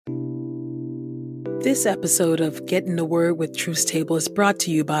This episode of Get in the Word with Truth Table is brought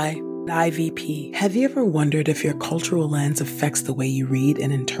to you by IVP. Have you ever wondered if your cultural lens affects the way you read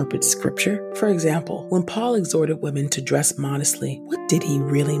and interpret scripture? For example, when Paul exhorted women to dress modestly, what did he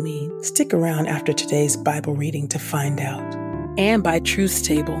really mean? Stick around after today's Bible reading to find out. And by Truth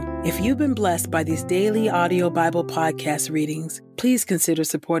Table. If you've been blessed by these daily audio Bible podcast readings, please consider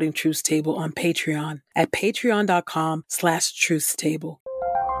supporting Truth Table on Patreon at patreon.com/truthstable.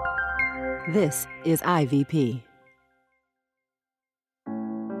 This is IVP.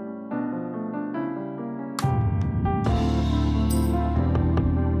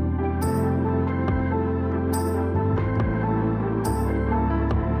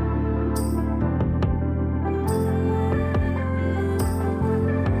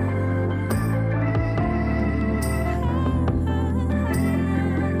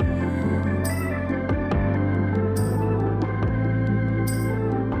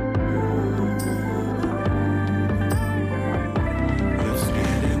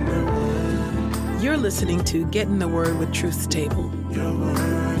 You're listening to Get in the Word with Truth Table. Your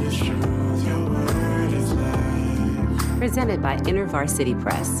word is truth, your word is life. Presented by InterVarsity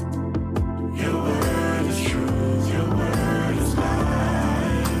Press. Your word is truth, your word is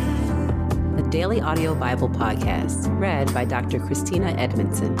life. The daily audio Bible podcast, read by Dr. Christina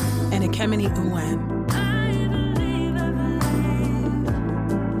Edmondson. And Ekemini Uwan.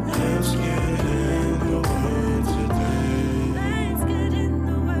 Let's get in the word today.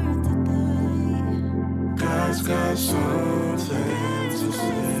 God's got something to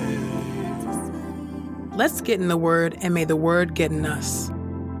say. Let's get in the Word, and may the Word get in us.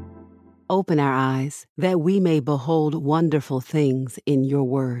 Open our eyes that we may behold wonderful things in your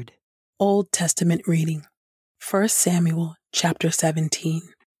word. Old Testament reading. 1 Samuel chapter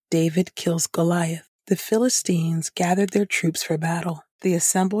 17. David kills Goliath. The Philistines gathered their troops for battle. They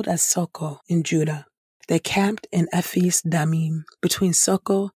assembled at Soko in Judah. They camped in Ephes Damim, between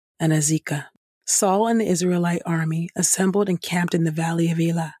Soko and Azekah. Saul and the Israelite army assembled and camped in the valley of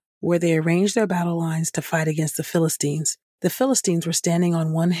Elah, where they arranged their battle lines to fight against the Philistines. The Philistines were standing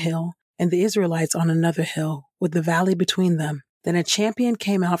on one hill, and the Israelites on another hill, with the valley between them. Then a champion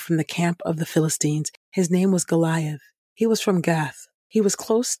came out from the camp of the Philistines. His name was Goliath. He was from Gath. He was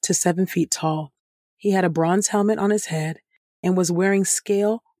close to 7 feet tall. He had a bronze helmet on his head and was wearing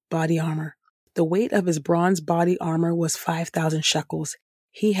scale body armor. The weight of his bronze body armor was 5,000 shekels.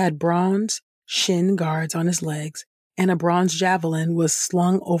 He had bronze shin guards on his legs, and a bronze javelin was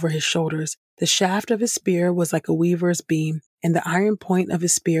slung over his shoulders. The shaft of his spear was like a weaver's beam, and the iron point of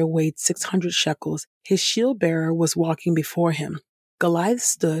his spear weighed 600 shekels. His shield bearer was walking before him. Goliath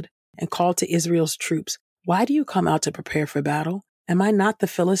stood and called to Israel's troops, "Why do you come out to prepare for battle? Am I not the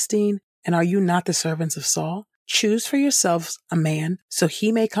Philistine, and are you not the servants of Saul? Choose for yourselves a man, so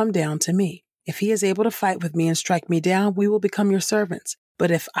he may come down to me. If he is able to fight with me and strike me down, we will become your servants. But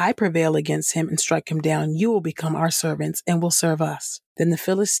if I prevail against him and strike him down, you will become our servants and will serve us." Then the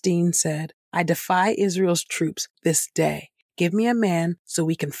Philistine said, "I defy Israel's troops this day. Give me a man so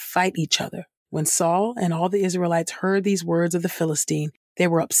we can fight each other." When Saul and all the Israelites heard these words of the Philistine, they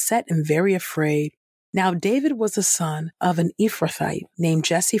were upset and very afraid. Now David was the son of an Ephrathite named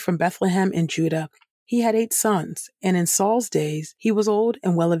Jesse from Bethlehem in Judah. He had 8 sons, and in Saul's days he was old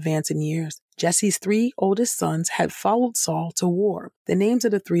and well advanced in years. Jesse's 3 oldest sons had followed Saul to war. The names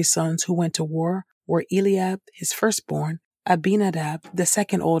of the 3 sons who went to war were Eliab, his firstborn, Abinadab, the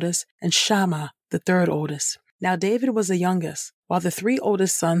second oldest, and Shammah, the third oldest. Now David was the youngest. While the 3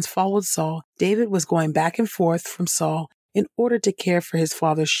 oldest sons followed Saul, David was going back and forth from Saul in order to care for his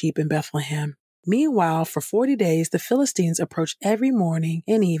father's sheep in Bethlehem. Meanwhile, for 40 days, the Philistines approached every morning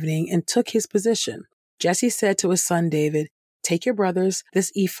and evening and took his position. Jesse said to his son David, "Take your brothers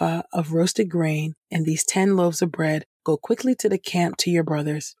this ephah of roasted grain and these 10 loaves of bread. Go quickly to the camp to your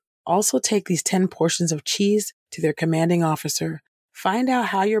brothers. Also take these 10 portions of cheese to their commanding officer. Find out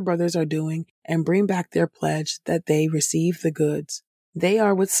how your brothers are doing and bring back their pledge that they receive the goods. They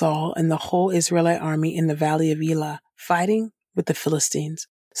are with Saul and the whole Israelite army in the valley of Elah, fighting with the Philistines."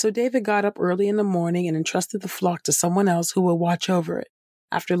 So David got up early in the morning and entrusted the flock to someone else who would watch over it.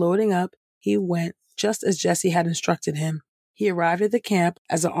 After loading up, he went just as Jesse had instructed him. He arrived at the camp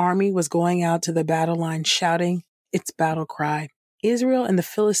as the army was going out to the battle line, shouting its battle cry. Israel and the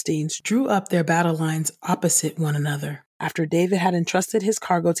Philistines drew up their battle lines opposite one another. After David had entrusted his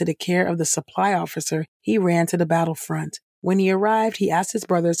cargo to the care of the supply officer, he ran to the battlefront. When he arrived, he asked his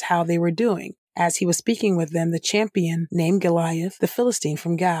brothers how they were doing. As he was speaking with them, the champion, named Goliath, the Philistine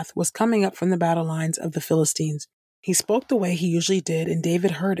from Gath, was coming up from the battle lines of the Philistines. He spoke the way he usually did, and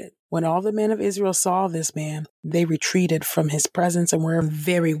David heard it. When all the men of Israel saw this man, they retreated from his presence and were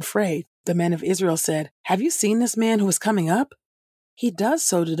very afraid. The men of Israel said, "Have you seen this man who is coming up? He does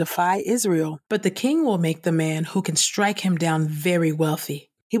so to defy Israel, but the king will make the man who can strike him down very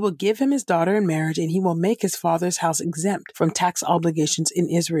wealthy. He will give him his daughter in marriage, and he will make his father's house exempt from tax obligations in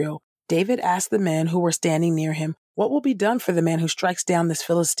Israel." David asked the men who were standing near him, "What will be done for the man who strikes down this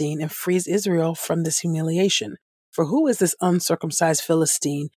Philistine and frees Israel from this humiliation? For who is this uncircumcised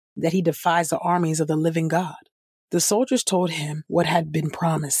Philistine that he defies the armies of the living God?" The soldiers told him what had been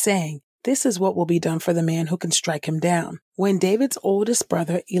promised, saying, "This is what will be done for the man who can strike him down." When David's oldest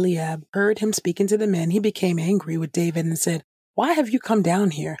brother, Eliab, heard him speaking to the men, he became angry with David and said, "Why have you come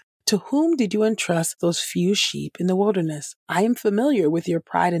down here? To whom did you entrust those few sheep in the wilderness? I am familiar with your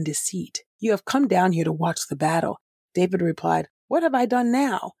pride and deceit. You have come down here to watch the battle." David replied, "What have I done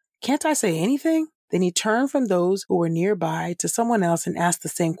now? Can't I say anything?" Then he turned from those who were nearby to someone else and asked the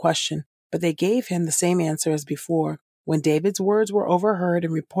same question, but they gave him the same answer as before. When David's words were overheard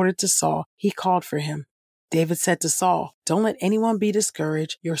and reported to Saul, he called for him. David said to Saul, "Don't let anyone be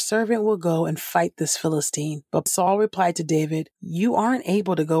discouraged. Your servant will go and fight this Philistine." But Saul replied to David, "You aren't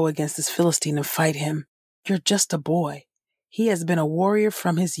able to go against this Philistine and fight him. You're just a boy. He has been a warrior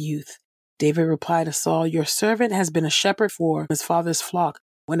from his youth." David replied to Saul, "Your servant has been a shepherd for his father's flock.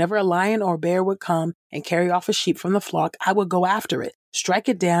 Whenever a lion or bear would come and carry off a sheep from the flock, I would go after it, strike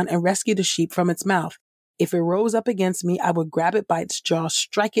it down, and rescue the sheep from its mouth. If it rose up against me, I would grab it by its jaw,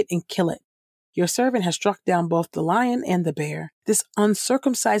 strike it, and kill it. Your servant has struck down both the lion and the bear. This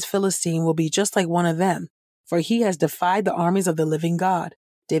uncircumcised Philistine will be just like one of them, for he has defied the armies of the living God."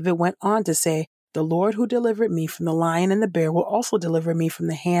 David went on to say, "The Lord who delivered me from the lion and the bear will also deliver me from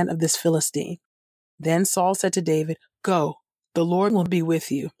the hand of this Philistine." Then Saul said to David, "Go, the Lord will be with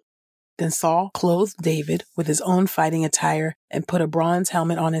you." Then Saul clothed David with his own fighting attire and put a bronze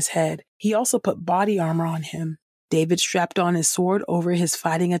helmet on his head. He also put body armor on him. David strapped on his sword over his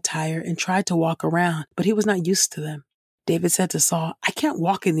fighting attire and tried to walk around, but he was not used to them. David said to Saul, "I can't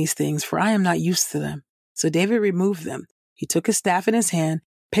walk in these things, for I am not used to them." So David removed them. He took his staff in his hand,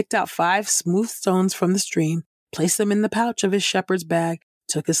 picked out 5 smooth stones from the stream, placed them in the pouch of his shepherd's bag,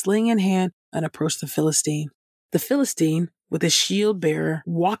 took a sling in hand, and approached the Philistine. The Philistine, with his shield bearer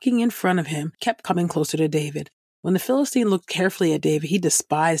walking in front of him, kept coming closer to David. When the Philistine looked carefully at David, he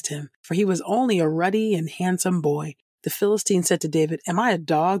despised him, for he was only a ruddy and handsome boy. The Philistine said to David, "Am I a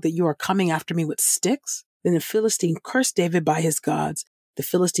dog that you are coming after me with sticks?" Then the Philistine cursed David by his gods. The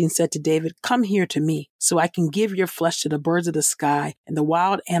Philistine said to David, "Come here to me, so I can give your flesh to the birds of the sky and the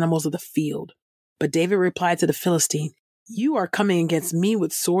wild animals of the field." But David replied to the Philistine, "You are coming against me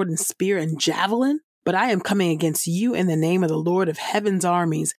with sword and spear and javelin? But I am coming against you in the name of the Lord of heaven's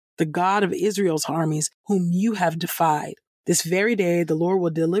armies, the God of Israel's armies, whom you have defied. This very day the Lord will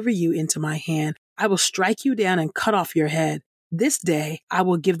deliver you into my hand. I will strike you down and cut off your head. This day I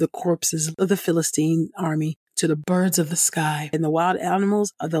will give the corpses of the Philistine army to the birds of the sky and the wild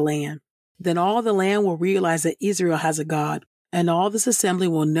animals of the land. Then all the land will realize that Israel has a God, and all this assembly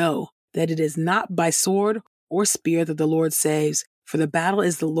will know that it is not by sword or spear that the Lord saves, for the battle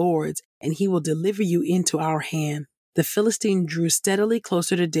is the Lord's, and he will deliver you into our hand." The Philistine drew steadily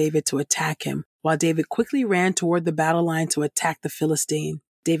closer to David to attack him, while David quickly ran toward the battle line to attack the Philistine.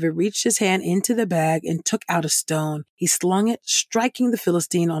 David reached his hand into the bag and took out a stone. He slung it, striking the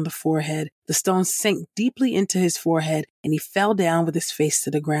Philistine on the forehead. The stone sank deeply into his forehead, and he fell down with his face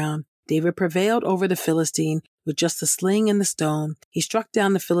to the ground. David prevailed over the Philistine with just the sling and the stone. He struck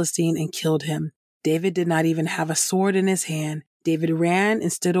down the Philistine and killed him. David did not even have a sword in his hand. David ran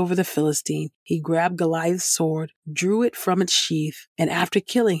and stood over the Philistine. He grabbed Goliath's sword, drew it from its sheath, and after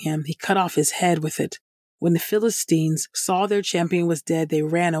killing him, he cut off his head with it. When the Philistines saw their champion was dead, they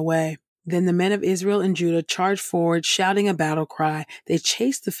ran away. Then the men of Israel and Judah charged forward, shouting a battle cry. They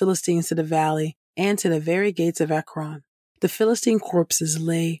chased the Philistines to the valley and to the very gates of Ekron. The Philistine corpses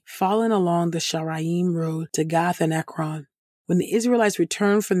lay fallen along the Sharaim road to Gath and Ekron. When the Israelites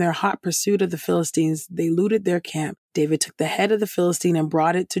returned from their hot pursuit of the Philistines, they looted their camp. David took the head of the Philistine and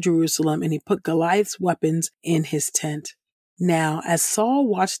brought it to Jerusalem, and he put Goliath's weapons in his tent. Now, as Saul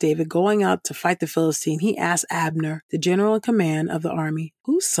watched David going out to fight the Philistine, he asked Abner, the general in command of the army,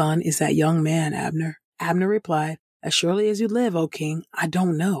 "Whose son is that young man, Abner?" Abner replied, "As surely as you live, O king, I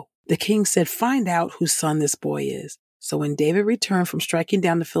don't know." The king said, "Find out whose son this boy is." So when David returned from striking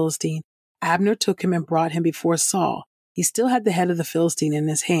down the Philistine, Abner took him and brought him before Saul. He still had the head of the Philistine in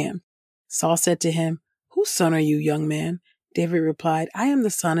his hand. Saul said to him, "Whose son are you, young man?" David replied, "I am the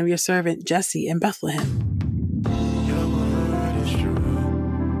son of your servant Jesse in Bethlehem." Your word is true.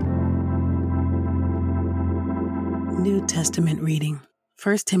 New Testament reading.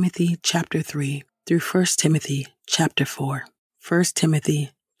 1 Timothy chapter 3 through 1 Timothy chapter 4. 1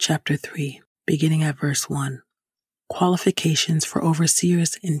 Timothy chapter 3, beginning at verse 1. Qualifications for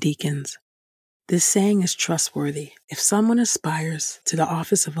overseers and deacons. This saying is trustworthy. If someone aspires to the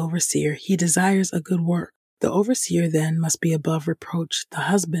office of overseer, he desires a good work. The overseer then must be above reproach, the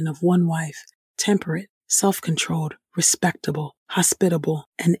husband of one wife, temperate, self-controlled, respectable, hospitable,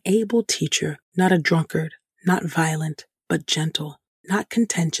 an able teacher, not a drunkard, not violent, but gentle, not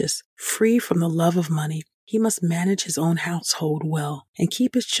contentious, free from the love of money. He must manage his own household well and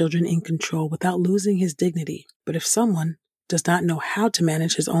keep his children in control without losing his dignity. But if someone does not know how to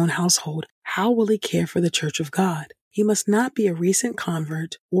manage his own household, how will he care for the church of God? He must not be a recent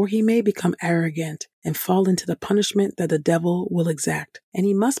convert, or he may become arrogant and fall into the punishment that the devil will exact. And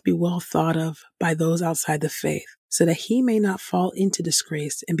he must be well thought of by those outside the faith, so that he may not fall into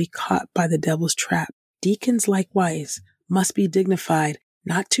disgrace and be caught by the devil's trap. Deacons likewise must be dignified,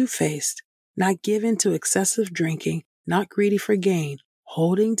 not two-faced, not given to excessive drinking, not greedy for gain,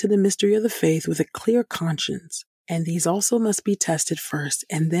 holding to the mystery of the faith with a clear conscience. And these also must be tested first,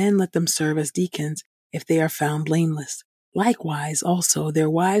 and then let them serve as deacons if they are found blameless. Likewise, also, their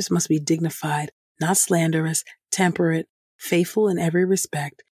wives must be dignified, not slanderous, temperate, faithful in every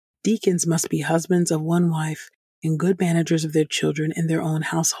respect. Deacons must be husbands of one wife and good managers of their children and their own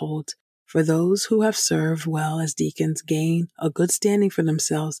households. For those who have served well as deacons gain a good standing for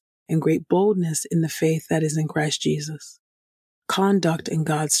themselves and great boldness in the faith that is in Christ Jesus. Conduct in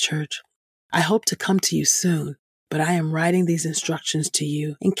God's church. I hope to come to you soon, but I am writing these instructions to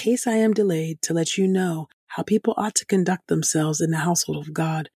you in case I am delayed, to let you know how people ought to conduct themselves in the household of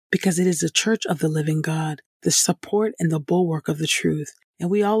God, because it is the church of the living God, the support and the bulwark of the truth. And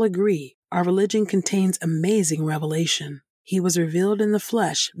we all agree, our religion contains amazing revelation. He was revealed in the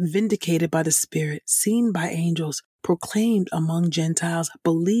flesh, vindicated by the Spirit, seen by angels, proclaimed among Gentiles,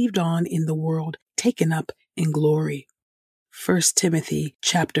 believed on in the world, taken up in glory. 1 Timothy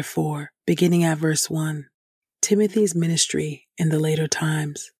chapter 4, beginning at verse 1. Timothy's ministry in the later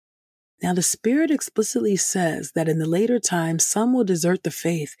times. Now the Spirit explicitly says that in the later times some will desert the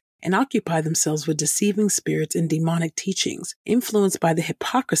faith and occupy themselves with deceiving spirits and demonic teachings, influenced by the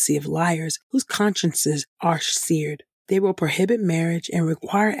hypocrisy of liars whose consciences are seared. They will prohibit marriage and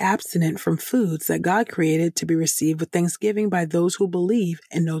require abstinence from foods that God created to be received with thanksgiving by those who believe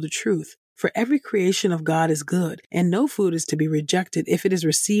and know the truth. For every creation of God is good, and no food is to be rejected if it is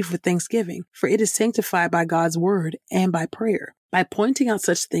received with thanksgiving, for it is sanctified by God's word and by prayer. By pointing out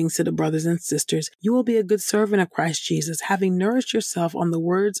such things to the brothers and sisters, you will be a good servant of Christ Jesus, having nourished yourself on the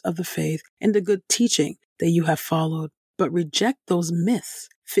words of the faith and the good teaching that you have followed. But reject those myths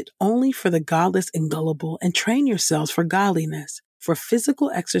fit only for the godless and gullible, and train yourselves for godliness. For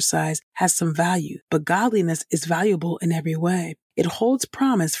physical exercise has some value, but godliness is valuable in every way. It holds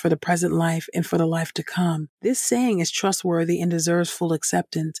promise for the present life and for the life to come. This saying is trustworthy and deserves full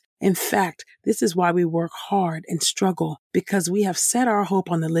acceptance. In fact, this is why we work hard and struggle, because we have set our hope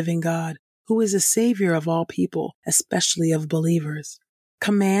on the living God, who is the Savior of all people, especially of believers.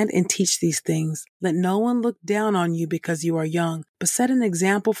 Command and teach these things. Let no one look down on you because you are young, but set an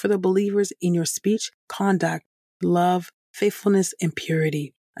example for the believers in your speech, conduct, love, faithfulness, and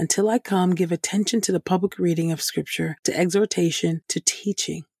purity. Until I come, give attention to the public reading of Scripture, to exhortation, to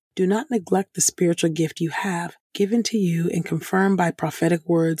teaching. Do not neglect the spiritual gift you have, given to you and confirmed by prophetic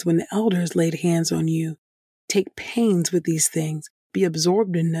words when the elders laid hands on you. Take pains with these things. Be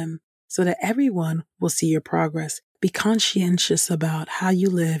absorbed in them, so that everyone will see your progress. Be conscientious about how you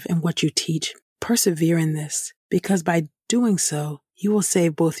live and what you teach. Persevere in this, because by doing so, you will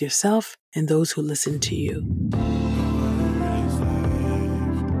save both yourself and those who listen to you.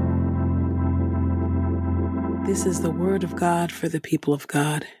 This is the word of God for the people of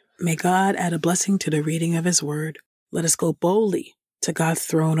God. May God add a blessing to the reading of his word. Let us go boldly to God's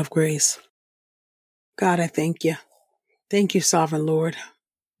throne of grace. God, I thank you. Thank you, sovereign Lord,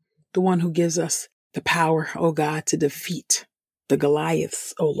 the one who gives us the power, oh God, to defeat the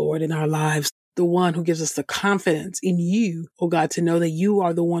Goliaths, oh Lord, in our lives. The one who gives us the confidence in you, oh God, to know that you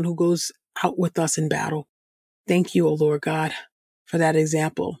are the one who goes out with us in battle. Thank you, oh Lord God, for that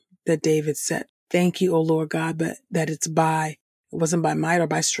example that David set. Thank you, oh Lord God, but that it wasn't by might or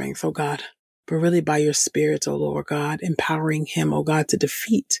by strength, oh God, but really by your Spirit, oh Lord God, empowering him, oh God, to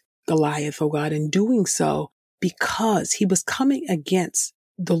defeat Goliath, oh God, and doing so because he was coming against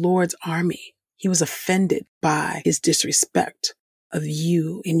the Lord's army. He was offended by his disrespect of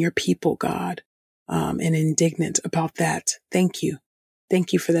you and your people, God, and indignant about that. Thank you.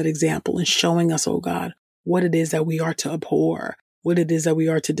 Thank you for that example and showing us, oh God, what it is that we are to abhor, what it is that we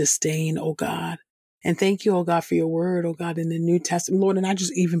are to disdain, oh God. And thank you, oh God, for your word, oh God, in the New Testament, Lord. And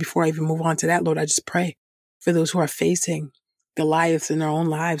even before I even move on to that, Lord, I just pray for those who are facing Goliaths in their own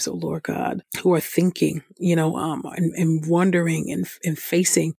lives, oh Lord God, who are thinking, and wondering and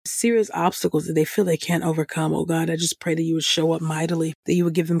facing serious obstacles that they feel they can't overcome, oh God. I just pray that you would show up mightily, that you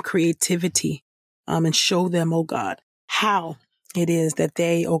would give them creativity, and show them, oh God, how it is that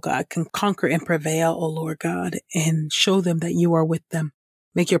they, oh God, can conquer and prevail, oh Lord God, and show them that you are with them.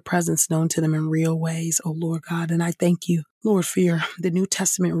 Make your presence known to them in real ways, oh Lord God. And I thank you, Lord, for the New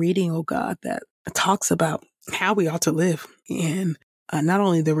Testament reading, oh God, that talks about how we ought to live, and not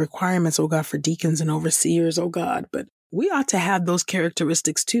only the requirements, oh God, for deacons and overseers, oh God, but we ought to have those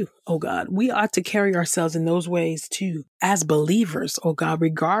characteristics too, oh God. We ought to carry ourselves in those ways too, as believers, oh God,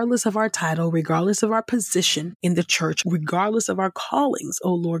 regardless of our title, regardless of our position in the church, regardless of our callings,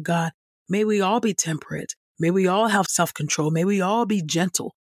 oh Lord God. May we all be temperate. May we all have self-control. May we all be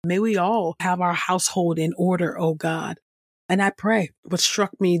gentle. May we all have our household in order, oh God. And I pray what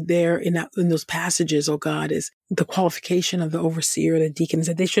struck me there in those passages, oh God, is the qualification of the overseer, the deacons,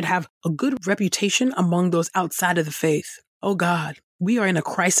 that they should have a good reputation among those outside of the faith. Oh God, we are in a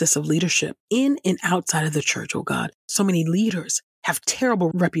crisis of leadership in and outside of the church, oh God. So many leaders have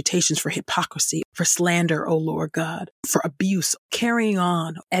terrible reputations for hypocrisy, for slander, oh Lord God, for abuse, carrying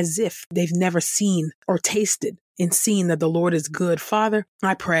on as if they've never seen or tasted and seen that the Lord is good. Father,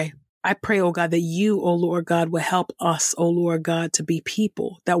 I pray, oh God, that you, oh Lord God, will help us, oh Lord God, to be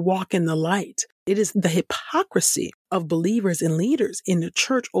people that walk in the light. It is the hypocrisy of believers and leaders in the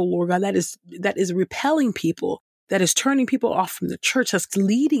church, oh Lord God, that is repelling people, that is turning people off from the church, that's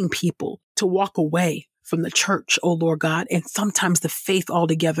leading people to walk away from the church, oh Lord God, and sometimes the faith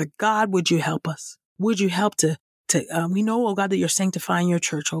altogether. God, would you help us? Would you help we know, oh God, that you're sanctifying your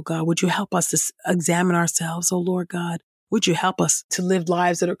church, oh God. Would you help us to examine ourselves, oh Lord God? Would you help us to live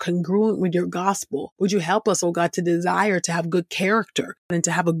lives that are congruent with your gospel? Would you help us, oh God, to desire to have good character and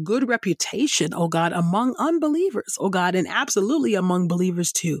to have a good reputation, oh God, among unbelievers, oh God, and absolutely among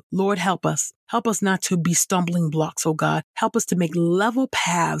believers too. Lord, help us. Help us not to be stumbling blocks, oh God. Help us to make level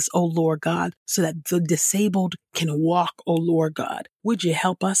paths, oh Lord God, so that the disabled can walk, oh Lord God. Would you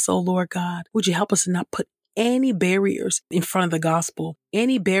help us, oh Lord God? Would you help us to not put any barriers in front of the gospel,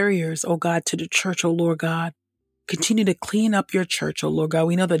 any barriers, oh God, to the church, oh Lord God? Continue to clean up your church, oh Lord God.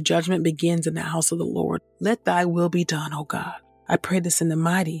 We know that judgment begins in the house of the Lord. Let thy will be done, oh God. I pray this in the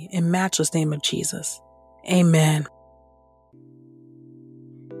mighty and matchless name of Jesus. Amen.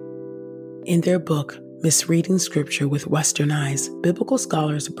 In their book, Misreading Scripture with Western Eyes, biblical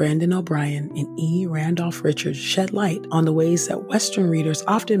scholars Brandon O'Brien and E. Randolph Richards shed light on the ways that Western readers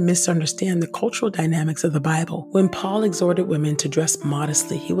often misunderstand the cultural dynamics of the Bible. When Paul exhorted women to dress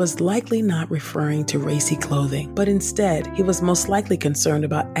modestly, he was likely not referring to racy clothing, but instead, he was most likely concerned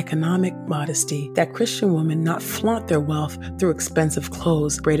about economic modesty, that Christian women not flaunt their wealth through expensive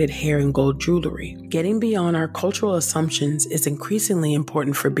clothes, braided hair, and gold jewelry. Getting beyond our cultural assumptions is increasingly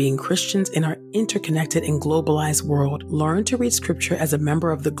important for being Christians in our interconnected and globalized world. Learn to read Scripture as a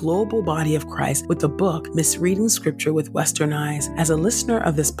member of the global body of Christ with the book Misreading Scripture with Western Eyes. As a listener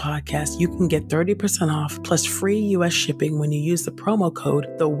of this podcast, you can get 30% off plus free U.S. shipping when you use the promo code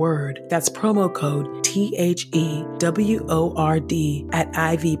The Word. That's promo code THEWORD at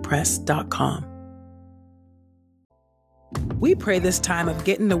ivpress.com. We pray this time of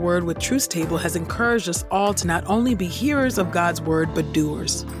Getting the Word with Truth Table has encouraged us all to not only be hearers of God's Word, but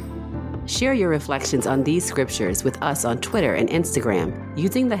doers. Share your reflections on these scriptures with us on Twitter and Instagram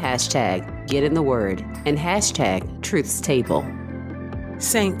using the hashtag #GetInTheWord and hashtag #TruthsTable.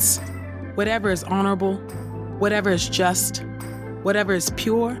 Saints, whatever is honorable, whatever is just, whatever is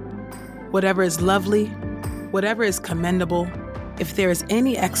pure, whatever is lovely, whatever is commendable, if there is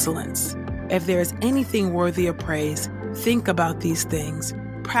any excellence, if there is anything worthy of praise, think about these things,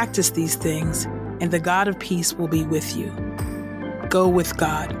 practice these things, and the God of peace will be with you. Go with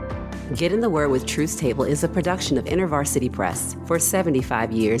God. Get in the Word with Truth's Table is a production of InterVarsity Press. For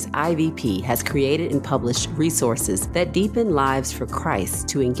 75 years, IVP has created and published resources that deepen lives for Christ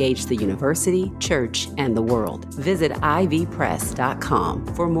to engage the university, church, and the world. Visit ivpress.com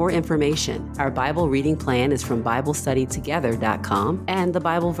for more information. Our Bible reading plan is from BibleStudyTogether.com, and the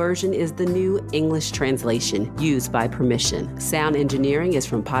Bible version is the New English Translation used by permission. Sound engineering is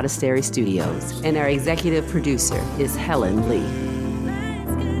from Podastery Studios, and our executive producer is Helen Lee.